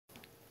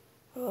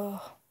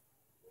Oh,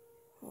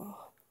 oh.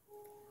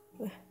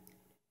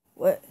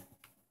 What?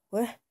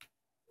 What?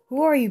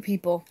 Who are you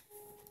people?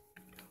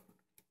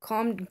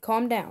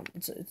 Calm down.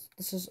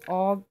 This is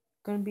all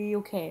gonna be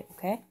okay,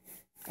 okay?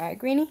 Alright,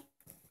 Greenie?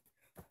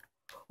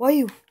 Why are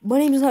you? My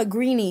name is not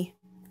Greenie.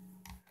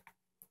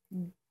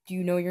 Do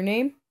you know your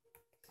name?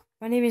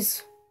 My name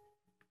is.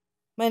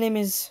 My name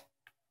is.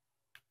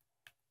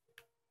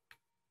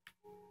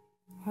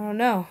 I don't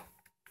know.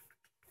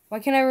 Why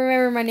can't I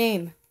remember my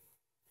name?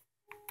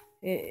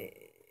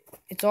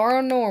 It's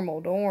all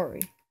normal, don't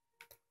worry.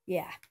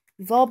 Yeah,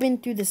 we've all been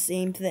through the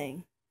same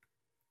thing.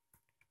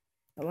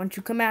 I want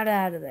you to come out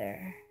of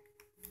there.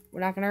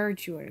 We're not gonna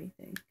hurt you or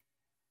anything.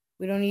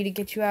 We don't need to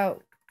get you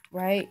out,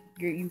 right?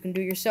 You can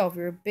do it yourself.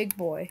 You're a big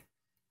boy.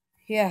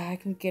 Yeah, I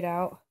can get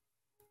out.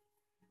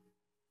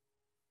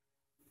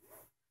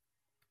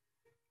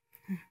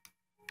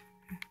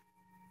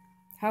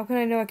 How can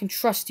I know I can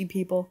trust you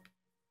people?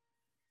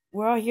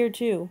 We're out here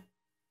too.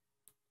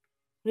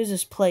 What is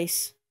this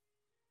place?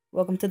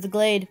 Welcome to the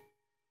Glade.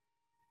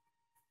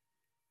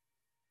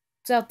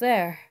 What's out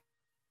there?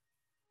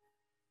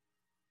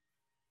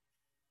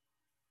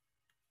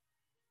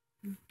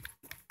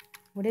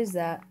 What is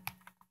that?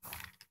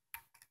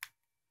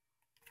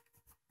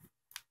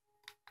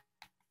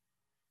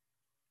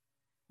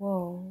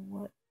 Whoa,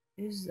 what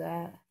is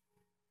that?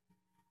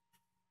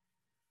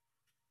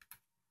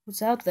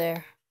 What's out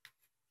there?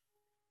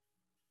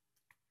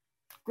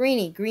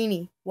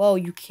 Greenie. Whoa,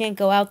 you can't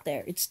go out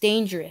there. It's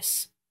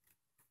dangerous.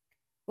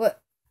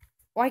 What?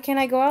 Why can't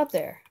I go out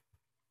there?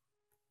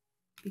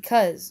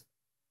 Because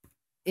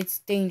it's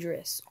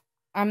dangerous.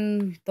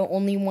 I'm the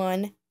only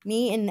one.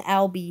 Me and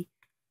Alby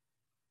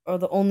are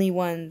the only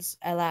ones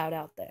allowed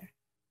out there.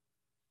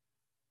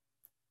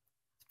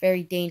 It's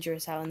very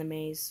dangerous out in the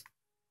maze.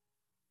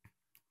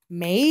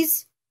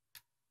 Maze?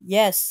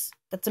 Yes,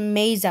 that's a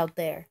maze out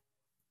there.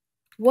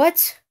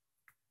 What?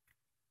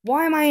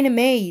 Why am I in a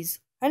maze?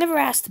 I never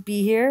asked to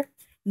be here.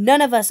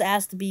 None of us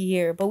asked to be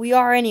here, but we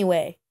are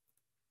anyway.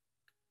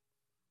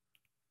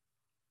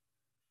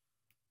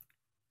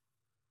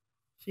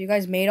 So you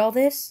guys made all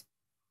this?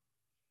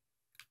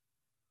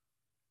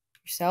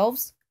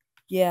 Yourselves?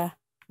 Yeah,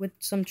 with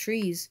some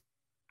trees.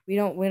 We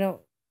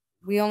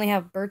only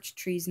have birch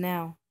trees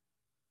now.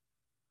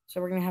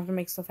 So we're gonna have to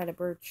make stuff out of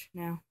birch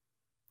now.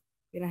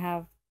 We're gonna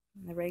have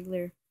the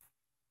regular.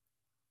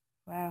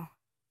 Wow.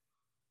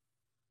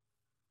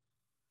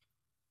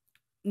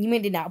 You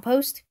made an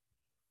outpost?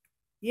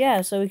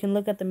 Yeah, so we can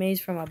look at the maze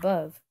from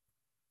above.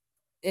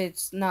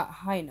 It's not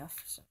high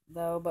enough,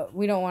 though, but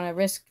we don't want to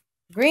risk.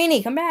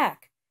 Greenie, come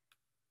back!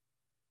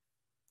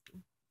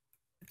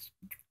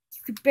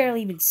 You could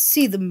barely even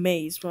see the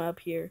maze from up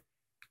here.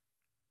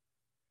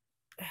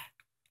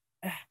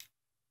 How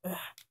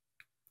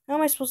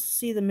am I supposed to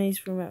see the maze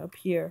from up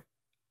here?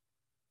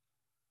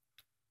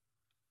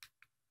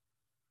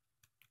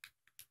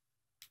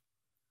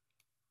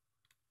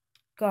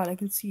 God, I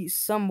can see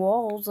some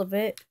walls of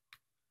it.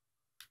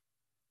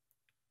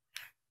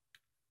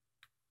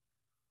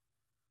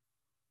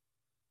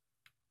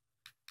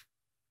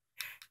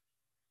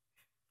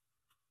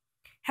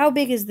 How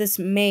big is this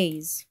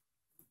maze?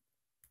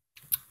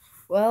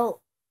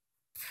 Well,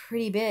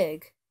 pretty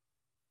big.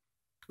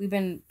 We've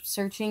been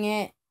searching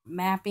it,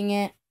 mapping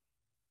it,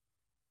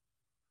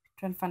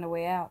 trying to find a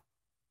way out.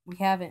 We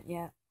haven't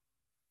yet.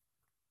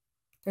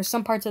 There's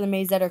some parts of the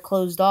maze that are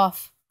closed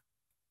off.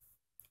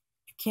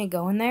 You can't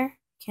go in there?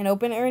 Can't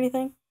open it or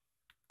anything?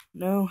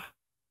 No.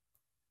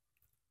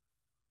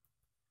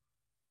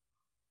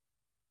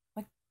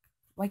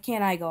 Why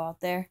can't I go out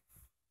there?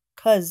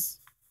 'Cause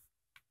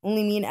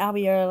only me and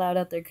Alby are allowed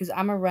out there. 'Cause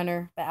I'm a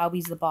runner, but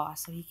Alby's the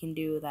boss, so he can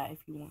do that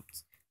if he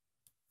wants.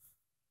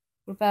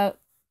 What about...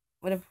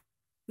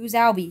 Who's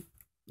Alby?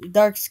 The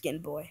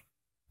dark-skinned boy.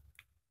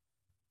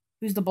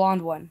 Who's the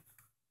blonde one?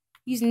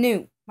 He's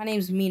Newt. My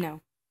name's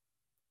Minho.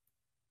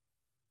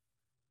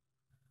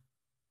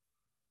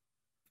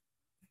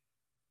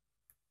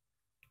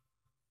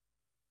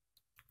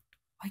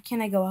 Why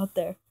can't I go out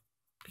there?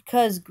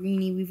 Because,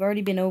 Greenie, we've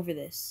already been over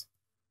this.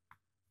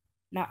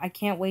 Now, I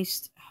can't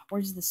waste...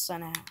 Where's the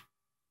sun at?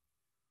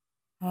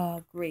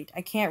 Oh, great.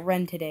 I can't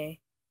run today.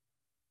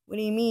 What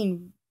do you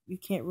mean you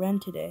can't run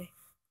today?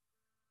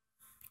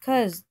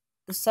 Because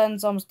the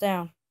sun's almost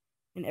down.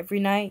 And every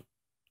night,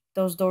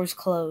 those doors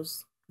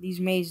close. These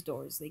maze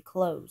doors, they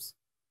close.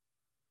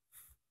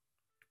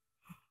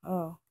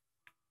 Oh.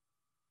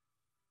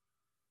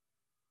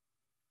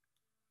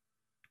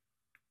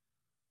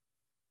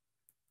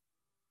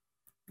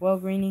 Well,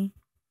 Greenie,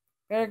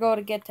 better go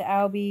to get to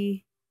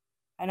Alby.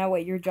 I know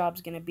what your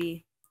job's gonna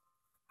be.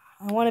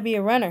 I want to be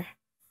a runner.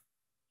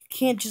 You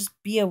can't just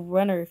be a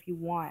runner if you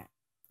want.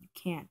 You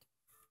can't.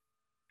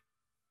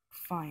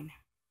 Fine.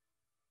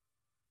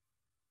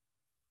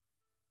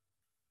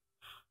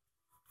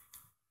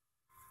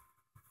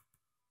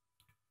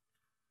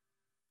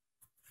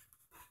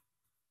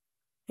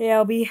 Hey,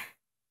 Alby.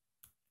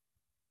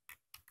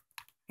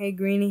 Hey,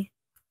 Greenie.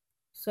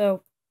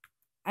 So,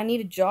 I need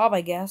a job,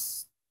 I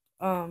guess.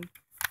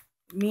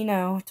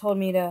 Minho told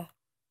me to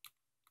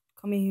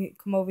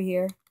come over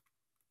here.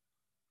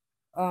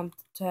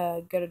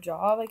 To get a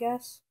job, I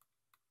guess.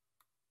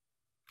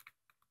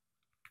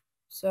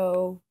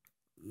 So,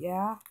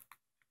 yeah.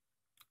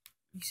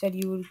 You said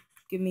you would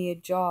give me a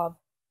job.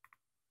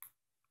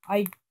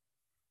 I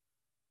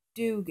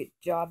do get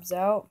jobs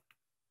out.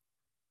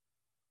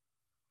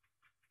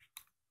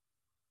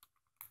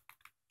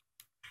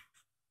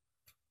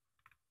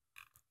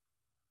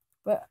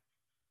 But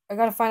I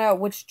gotta find out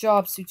which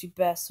job suits you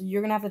best. So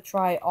you're gonna have to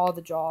try all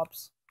the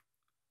jobs.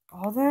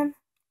 All of them?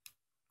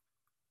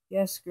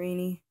 Yes,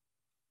 Greenie.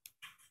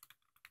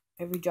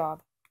 Every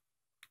job.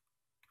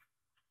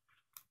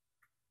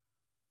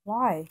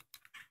 Why?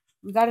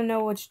 We gotta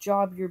know which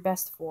job you're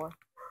best for.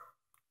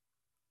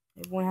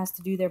 Everyone has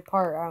to do their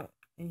part out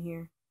in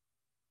here.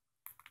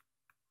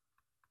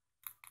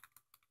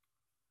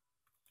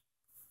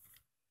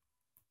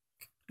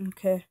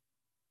 Okay.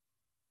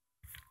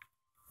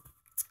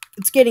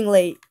 It's getting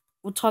late.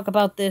 We'll talk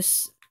about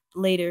this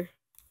later.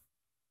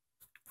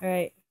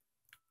 Alright.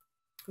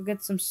 Go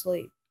get some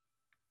sleep.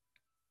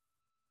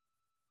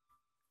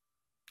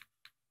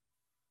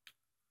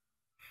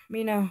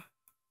 Minho.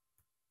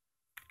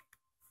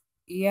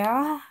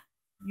 Yeah?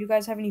 You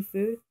guys have any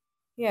food?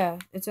 Yeah,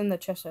 it's in the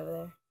chest over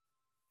there.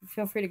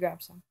 Feel free to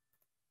grab some.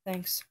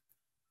 Thanks.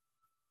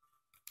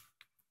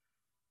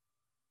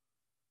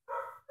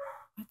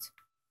 What?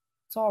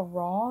 It's all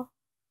raw?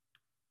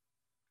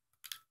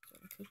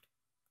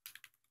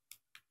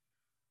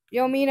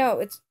 Yo, Minho,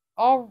 it's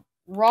all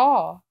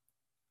raw.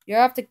 You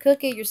have to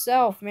cook it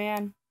yourself,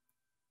 man.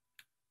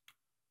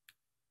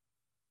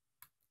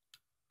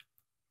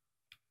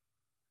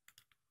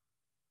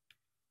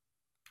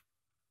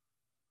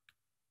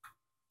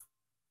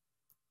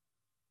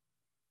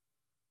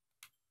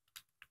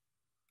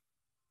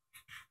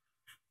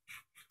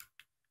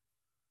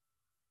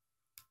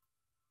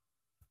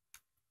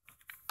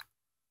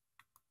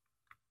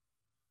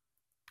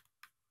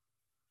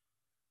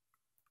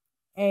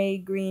 Hey,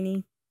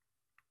 Greenie.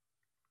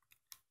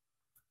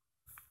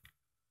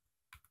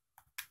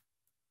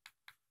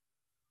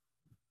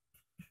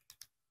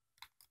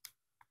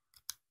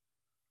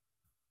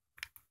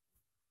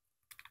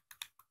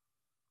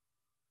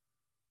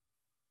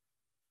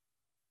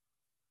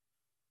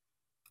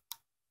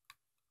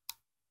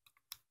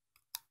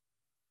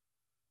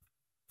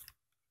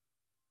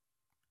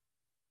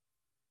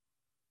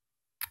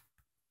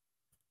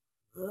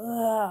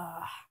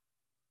 Ugh.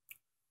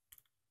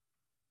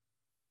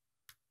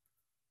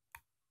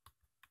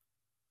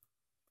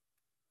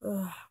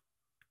 Ugh.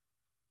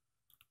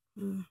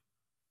 Mm.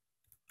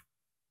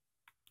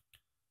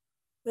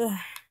 Ugh.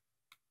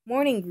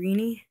 Morning,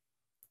 Greenie.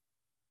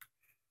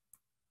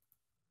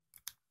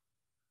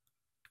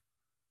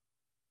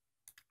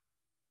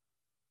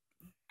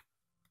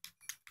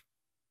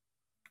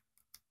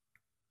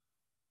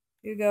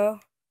 Here you go.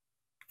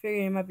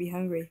 Figure you might be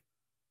hungry.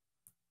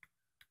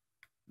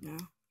 No,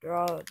 after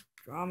all the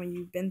drama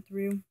you've been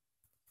through.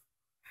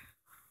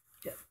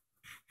 Yeah.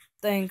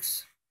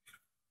 Thanks.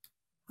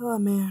 Oh,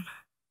 man.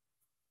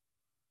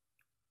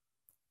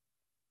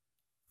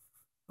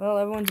 Well,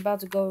 everyone's about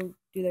to go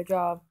do their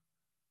job.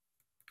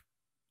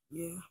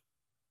 Yeah.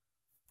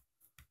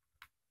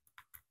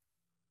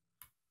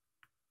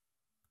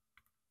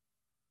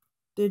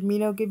 Did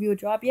Minho give you a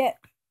job yet?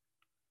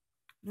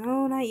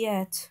 No, not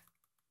yet.